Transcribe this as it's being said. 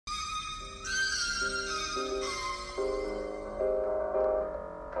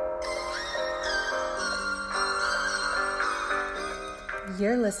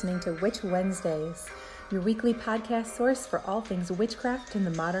You're listening to Witch Wednesdays, your weekly podcast source for all things witchcraft in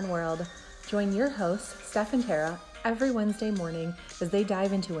the modern world. Join your hosts, Steph and Tara, every Wednesday morning as they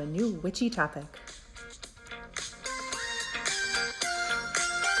dive into a new witchy topic.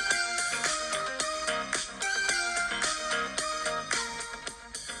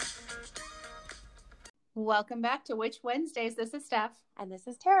 Welcome back to Witch Wednesdays. This is Steph. And this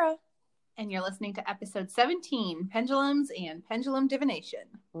is Tara. And you're listening to episode 17, Pendulums and Pendulum Divination.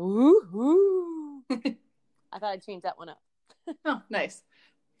 Woo-hoo. I thought I'd change that one up. Oh, nice.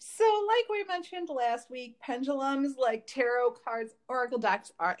 So like we mentioned last week, pendulums, like tarot cards, oracle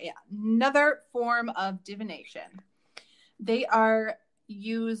decks, are another form of divination. They are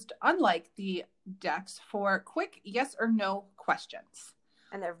used, unlike the decks, for quick yes or no questions.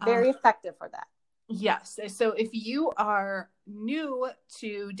 And they're very effective for that. Yes. So if you are new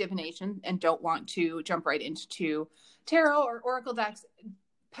to divination and don't want to jump right into tarot or oracle decks,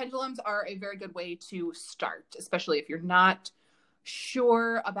 pendulums are a very good way to start, especially if you're not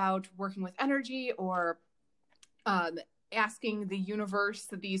sure about working with energy or asking the universe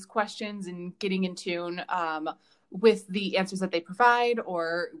these questions and getting in tune with the answers that they provide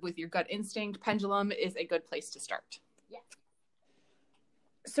or with your gut instinct. Pendulum is a good place to start.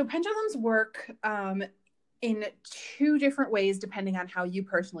 So pendulums work in two different ways depending on how you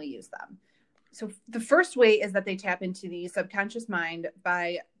personally use them. So the first way is that they tap into the subconscious mind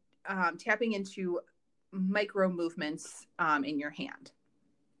by tapping into micro movements in your hand.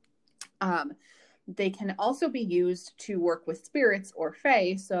 They can also be used to work with spirits or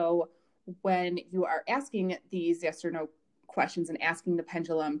fae. So when you are asking these yes or no questions and asking the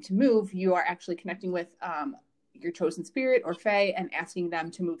pendulum to move, you are actually connecting with your chosen spirit or fae and asking them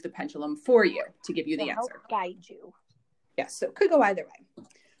to move the pendulum for you to give you the answer. Help guide you. Yes, so it could go either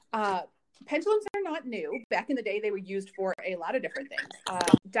way. Pendulums are not new. Back in the day, they were used for a lot of different things.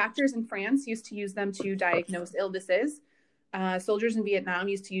 Doctors in France used to use them to diagnose illnesses. Soldiers in Vietnam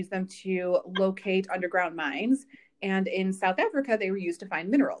used to use them to locate underground mines. And in South Africa, they were used to find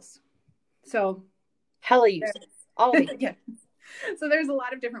minerals. So, hella use. Always. Yeah. So there's a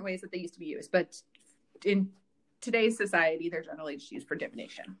lot of different ways that they used to be used, but in today's society, they're generally just used for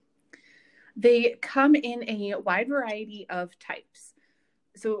divination. They come in a wide variety of types.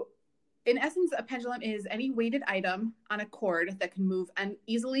 So in essence, a pendulum is any weighted item on a cord that can move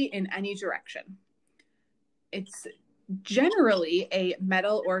easily in any direction. It's generally a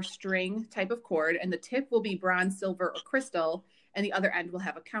metal or string type of cord, and the tip will be bronze, silver, or crystal, and the other end will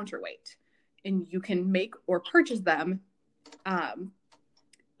have a counterweight. And you can make or purchase them.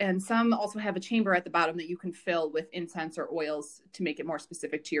 And some also have a chamber at the bottom that you can fill with incense or oils to make it more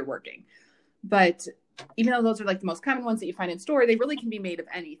specific to your working. But even though those are like the most common ones that you find in store, they really can be made of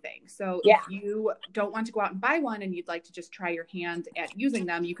anything. So if you don't want to go out and buy one and you'd like to just try your hand at using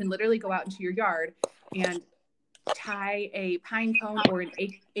them, you can literally go out into your yard and tie a pine cone or an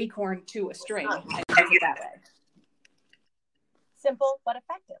acorn to a string and use it that way. Simple but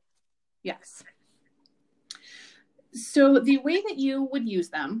effective. Yes. So the way that you would use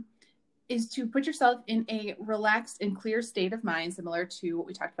them is to put yourself in a relaxed and clear state of mind, similar to what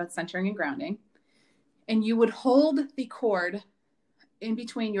we talked about, centering and grounding. And you would hold the cord in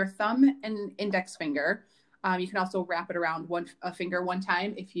between your thumb and index finger. You can also wrap it around a finger one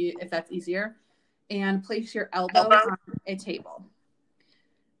time if that's easier, and place your elbow on a table.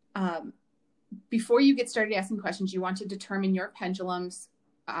 Before you get started asking questions, you want to determine your pendulum's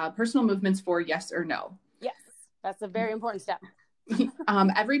personal movements for yes or no. That's a very important step.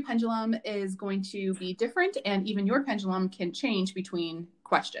 Every pendulum is going to be different, and even your pendulum can change between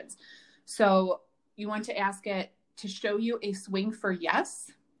questions. So you want to ask it to show you a swing for yes.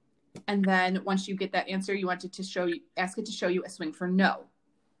 And then once you get that answer, you want it to ask it to show you a swing for no.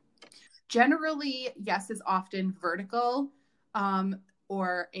 Generally, yes is often vertical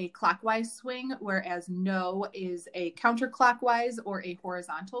or a clockwise swing, whereas no is a counterclockwise or a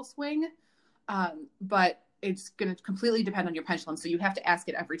horizontal swing. But it's going to completely depend on your pendulum. So you have to ask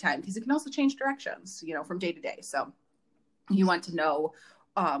it every time because it can also change directions, from day to day. So you want to know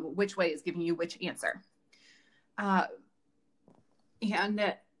which way is giving you which answer. And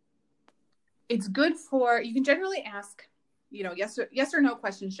it's good you can generally ask, yes or no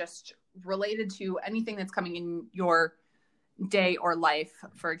questions just related to anything that's coming in your day or life.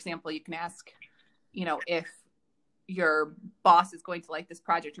 For example, you can ask, if your boss is going to like this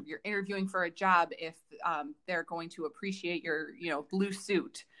project, or if you're interviewing for a job, if they're going to appreciate your, blue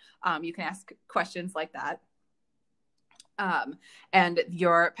suit. You can ask questions like that. And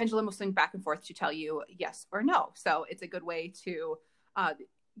your pendulum will swing back and forth to tell you yes or no. So it's a good way to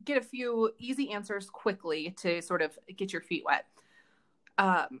get a few easy answers quickly to sort of get your feet wet.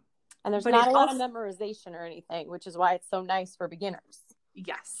 And there's But not it a lot also- of memorization or anything, which is why it's so nice for beginners.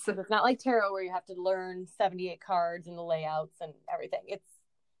 Yes. It's not like tarot where you have to learn 78 cards and the layouts and everything. It's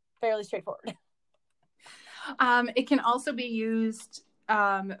fairly straightforward. It can also be used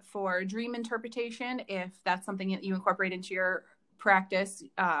for dream interpretation. If that's something that you incorporate into your practice,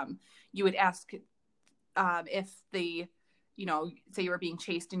 you would ask if say you were being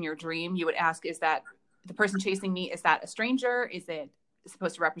chased in your dream, you would ask, is that the person chasing me, is that a stranger? Is it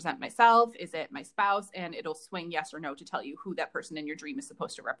supposed to represent myself? Is it my spouse? And it'll swing yes or no to tell you who that person in your dream is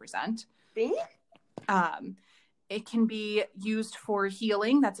supposed to represent. See? It can be used for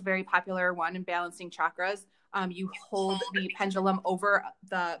healing. That's a very popular one in balancing chakras. You hold the pendulum over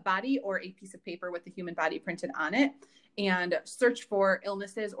the body or a piece of paper with the human body printed on it and search for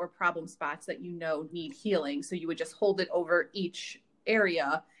illnesses or problem spots that you know need healing. So you would just hold it over each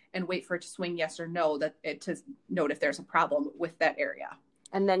area and wait for it to swing yes or no, to note if there's a problem with that area.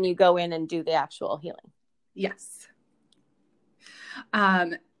 And then you go in and do the actual healing. Yes.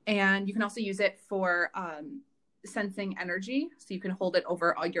 And you can also use it for sensing energy. So you can hold it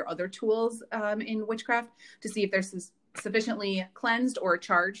over all your other tools in witchcraft to see if there's sufficiently cleansed or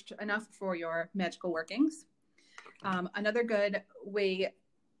charged enough for your magical workings. Another good way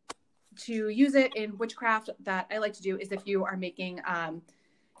to use it in witchcraft that I like to do is if you are making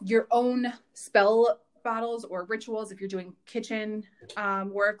your own spell bottles or rituals, if you're doing kitchen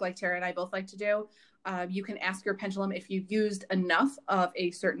work like Tara and I both like to do, you can ask your pendulum if you've used enough of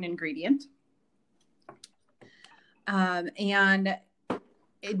a certain ingredient. And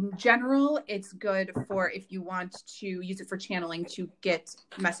in general, it's good for if you want to use it for channeling to get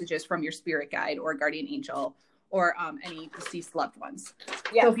messages from your spirit guide or guardian angel or any deceased loved ones.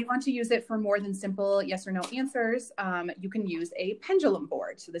 Yeah. So if you want to use it for more than simple yes or no answers, you can use a pendulum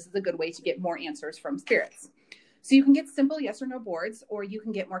board. So this is a good way to get more answers from spirits. So you can get simple yes or no boards, or you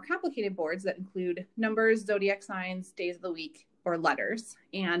can get more complicated boards that include numbers, zodiac signs, days of the week, or letters.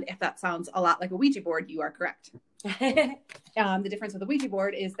 And if that sounds a lot like a Ouija board, you are correct. The difference with the Ouija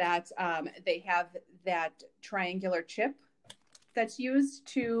board is that they have that triangular chip that's used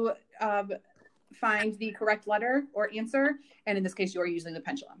to find the correct letter or answer. And in this case, you are using the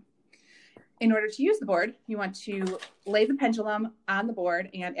pendulum. In order to use the board, you want to lay the pendulum on the board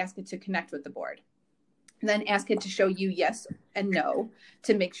and ask it to connect with the board. And then ask it to show you yes and no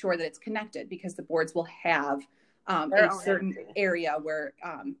to make sure that it's connected, because the boards will have a certain area where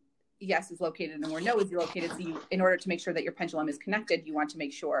yes is located and where no is located. So in order to make sure that your pendulum is connected, you want to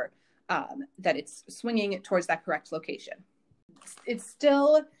make sure that it's swinging towards that correct location. It's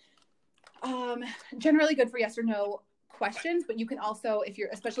still generally good for yes or no questions, but you can also,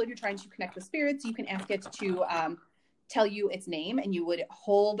 especially if you're trying to connect with spirits, you can ask it to tell you its name, and you would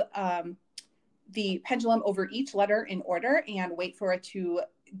hold the pendulum over each letter in order and wait for it to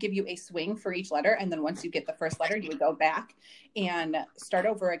give you a swing for each letter. And then once you get the first letter, you would go back and start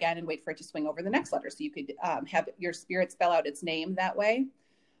over again and wait for it to swing over the next letter. So you could have your spirit spell out its name that way.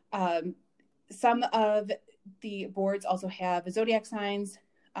 Some of the boards also have zodiac signs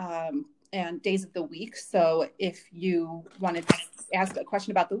and days of the week. So if you wanted to ask a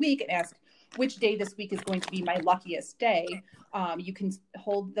question about the week and ask which day this week is going to be my luckiest day, you can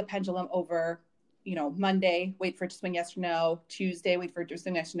hold the pendulum over Monday, wait for it to swing yes or no, Tuesday, wait for it to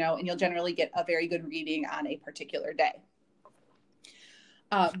swing yes or no, and you'll generally get a very good reading on a particular day.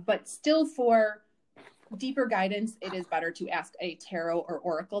 But still, for deeper guidance, it is better to ask a tarot or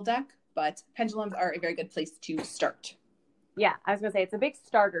oracle deck, but pendulums are a very good place to start. Yeah, I was going to say it's a big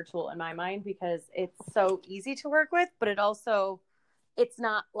starter tool in my mind because it's so easy to work with, but it's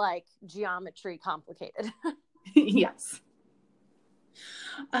not like geometry complicated. Yes.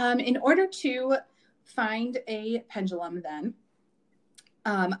 In order to find a pendulum, then,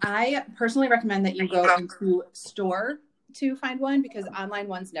 I personally recommend that you go into store to find one, because online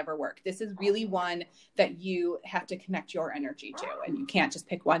ones never work. This is really one that you have to connect your energy to, and you can't just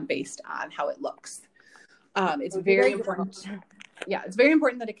pick one based on how it looks. It's very important. Yeah, it's very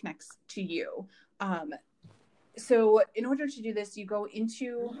important that it connects to you. So in order to do this, you go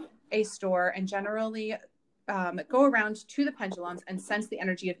into a store and generally go around to the pendulums and sense the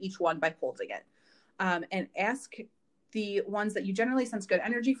energy of each one by holding it. And ask the ones that you generally sense good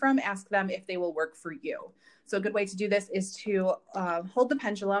energy from, ask them if they will work for you. So a good way to do this is to hold the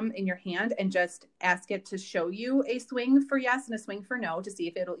pendulum in your hand and just ask it to show you a swing for yes and a swing for no to see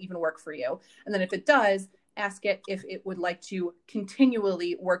if it'll even work for you. And then if it does, ask it if it would like to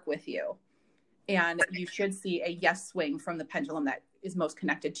continually work with you. And you should see a yes swing from the pendulum that is most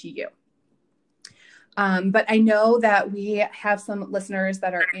connected to you. But I know that we have some listeners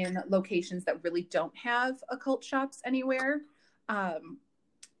that are in locations that really don't have occult shops anywhere.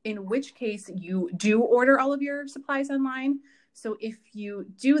 in which case you do order all of your supplies online. So if you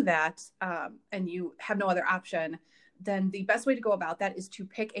do that and you have no other option, then the best way to go about that is to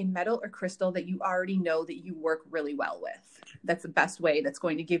pick a metal or crystal that you already know that you work really well with. That's the best way that's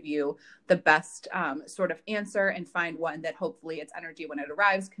going to give you the best sort of answer, and find one that hopefully its energy when it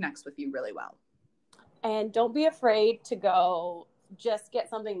arrives connects with you really well. And don't be afraid to go just get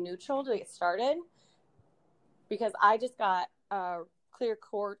something neutral to get started, because I just got clear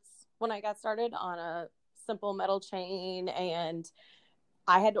quartz when I got started on a simple metal chain, and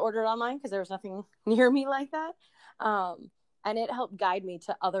I had to order it online because there was nothing near me like that. And it helped guide me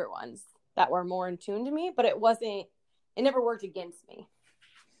to other ones that were more in tune to me, but it never worked against me.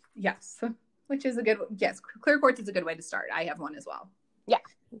 Yes. Which is clear quartz is a good way to start. I have one as well. Yeah,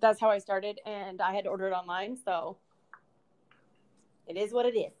 that's how I started, and I had to order it online. So it is what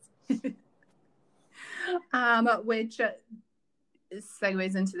it is. Which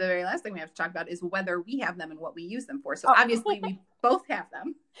segues into the very last thing we have to talk about is whether we have them and what we use them for. So obviously we both have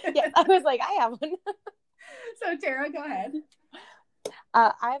them. Yes, I was like, I have one. So Tara, go ahead.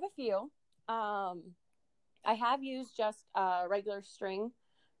 I have a few. I have used just a regular string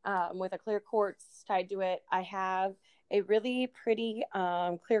with a clear quartz tied to it. I have a really pretty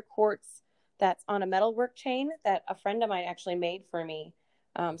clear quartz that's on a metalwork chain that a friend of mine actually made for me.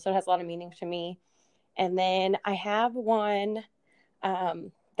 So it has a lot of meaning to me. And then I have one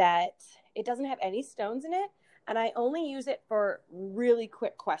that it doesn't have any stones in it, and I only use it for really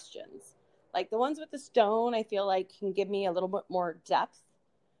quick questions. Like the ones with the stone, I feel like can give me a little bit more depth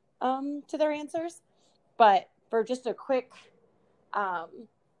to their answers. But for just a quick,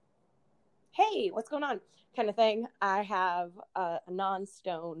 hey, what's going on kind of thing, I have a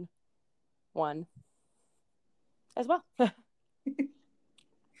non-stone one as well.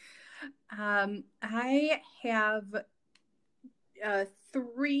 I have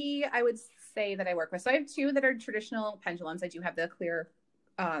 3, I would say, that I work with. So I have 2 that are traditional pendulums. I do have the clear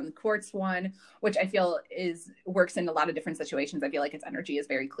quartz one, which I feel works in a lot of different situations. I feel like its energy is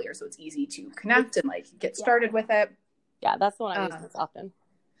very clear, so it's easy to connect and like get started with it. Yeah, that's the one I use most often.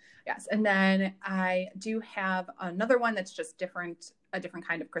 Yes. And then I do have another one that's just a different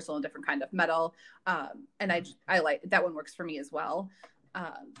kind of crystal and different kind of metal. And I like that one, works for me as well.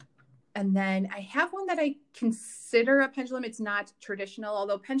 And then I have one that I consider a pendulum. It's not traditional,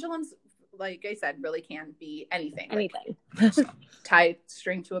 although pendulums, like I said, really can be anything. Like tie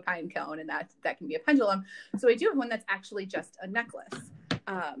string to a pine cone, and that can be a pendulum. So I do have one that's actually just a necklace,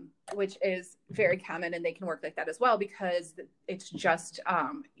 which is very common, and they can work like that as well, because it's just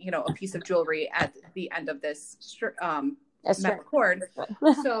a piece of jewelry at the end of this metal cord.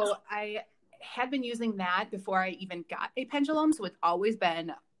 So I had been using that before I even got a pendulum, so it's always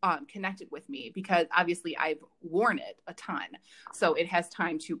been connected with me, because obviously I've worn it a ton. So it has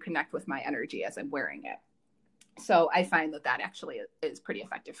time to connect with my energy as I'm wearing it. So I find that actually is pretty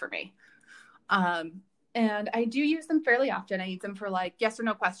effective for me. And I do use them fairly often. I use them for like yes or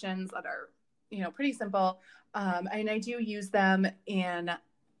no questions that are, pretty simple. And I do use them in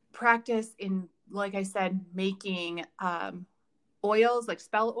practice in, like I said, making oils, like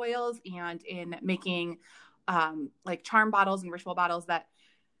spell oils, and in making like charm bottles and ritual bottles that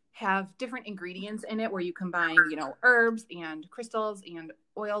have different ingredients in it, where you combine, herbs and crystals and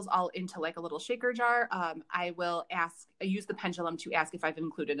oils all into like a little shaker jar. I use the pendulum to ask if I've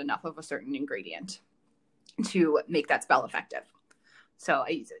included enough of a certain ingredient to make that spell effective. So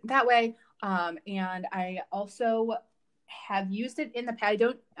I use it that way. And I also have used it in the past. I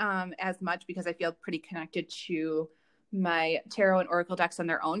don't as much, because I feel pretty connected to my tarot and oracle decks on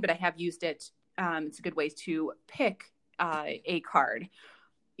their own, but I have used it. It's a good way to pick a card.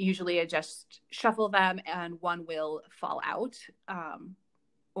 Usually I just shuffle them and one will fall out,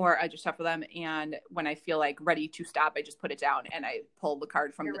 or I just shuffle them, and when I feel like ready to stop, I just put it down and I pull the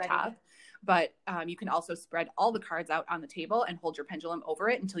card from the top. But you can also spread all the cards out on the table and hold your pendulum over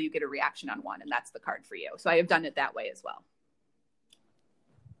it until you get a reaction on one, and that's the card for you. So I have done it that way as well.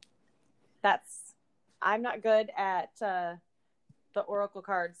 I'm not good at the oracle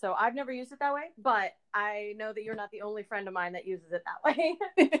card, so I've never used it that way, but I know that you're not the only friend of mine that uses it that way.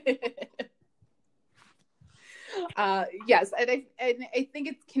 Yes, and I think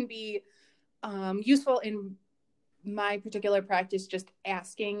it can be useful in my particular practice, just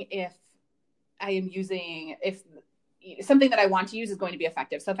asking if something that I want to use is going to be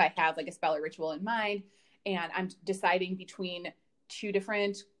effective. So if I have like a spell or ritual in mind, and I'm deciding between 2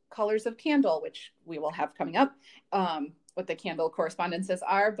 different colors of candle, which we will have coming up, what the candle correspondences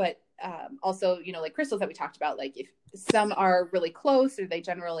are, but also, like crystals that we talked about, like if some are really close, or they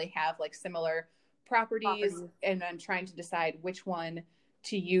generally have like similar properties and I'm trying to decide which one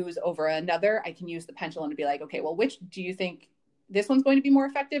to use over another, I can use the pendulum to be like, okay, well, which do you think this one's going to be more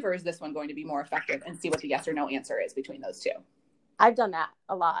effective, or is this one going to be more effective, and see what the yes or no answer is between those two. I've done that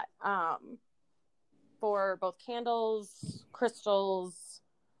a lot for both candles, crystals,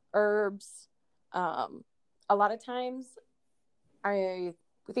 herbs. A lot of times, I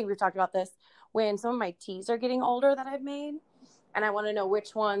think we've talked about this, when some of my teas are getting older that I've made, and I want to know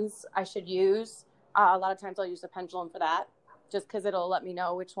which ones I should use. A lot of times I'll use a pendulum for that, just because it'll let me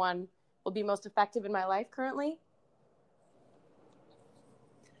know which one will be most effective in my life currently.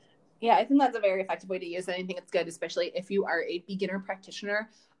 Yeah, I think that's a very effective way to use it. I think it's good, especially if you are a beginner practitioner.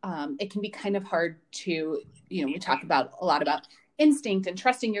 It can be kind of hard to, we talk about a lot about instinct and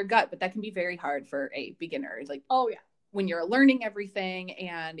trusting your gut, but that can be very hard for a beginner. It's like, oh yeah, when you're learning everything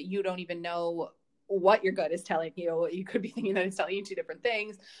and you don't even know what your gut is telling you, you could be thinking that it's telling you two different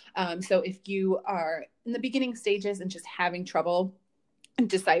things. So if you are in the beginning stages and just having trouble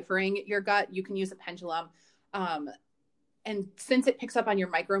deciphering your gut, you can use a pendulum. And since it picks up on your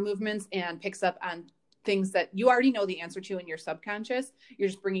micro movements and picks up on things that you already know the answer to in your subconscious, you're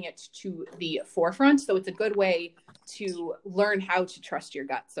just bringing it to the forefront. So it's a good way to learn how to trust your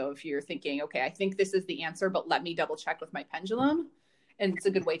gut. So if you're thinking, okay, I think this is the answer, but let me double check with my pendulum. And it's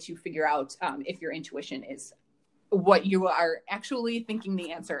a good way to figure out if your intuition is what you are actually thinking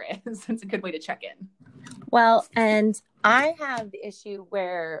the answer is. It's a good way to check in. Well, and I have the issue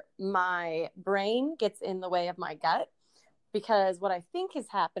where my brain gets in the way of my gut, because what I think is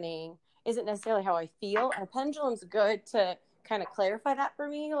happening isn't necessarily how I feel. And a pendulum's good to kind of clarify that for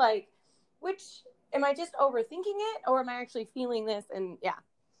me. Like, which, am I just overthinking it, or am I actually feeling this? And yeah.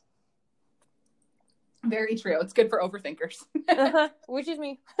 Very true. It's good for overthinkers. Which is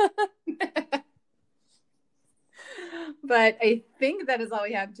me. But I think that is all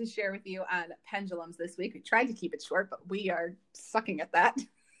we have to share with you on pendulums this week. We tried to keep it short, but we are sucking at that.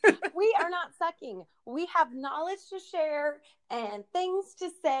 We are not sucking. We have knowledge to share and things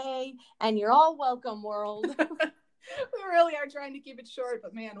to say, and you're all welcome, world. We really are trying to keep it short,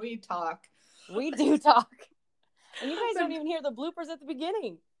 but man, we talk. We do talk. And you guys don't even hear the bloopers at the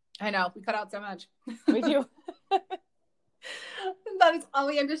beginning. I know. We cut out so much. We do. That is all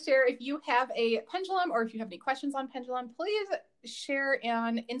we have to share. If you have a pendulum, or if you have any questions on pendulum, please share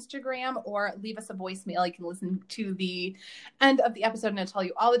on Instagram or leave us a voicemail. You can listen to the end of the episode and I'll tell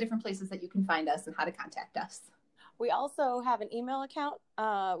you all the different places that you can find us and how to contact us. We also have an email account.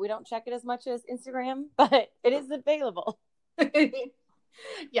 We don't check it as much as Instagram, but it is available.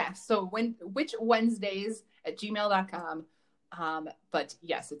 Yeah. So whichwednesdays@gmail.com. But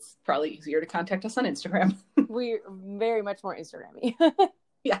yes, it's probably easier to contact us on Instagram. We're very much more Instagram-y.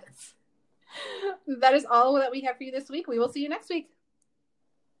 Yes. That is all that we have for you this week. We will see you next week.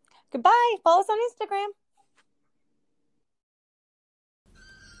 Goodbye. Follow us on Instagram.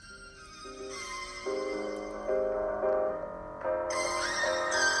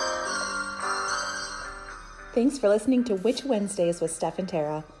 Thanks for listening to Witch Wednesdays with Steph and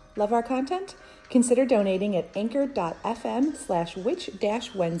Tara. Love our content? Consider donating at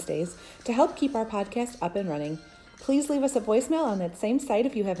anchor.fm/witch-wednesdays to help keep our podcast up and running. Please leave us a voicemail on that same site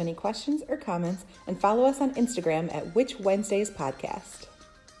if you have any questions or comments, and follow us on Instagram at Witch Wednesdays Podcast.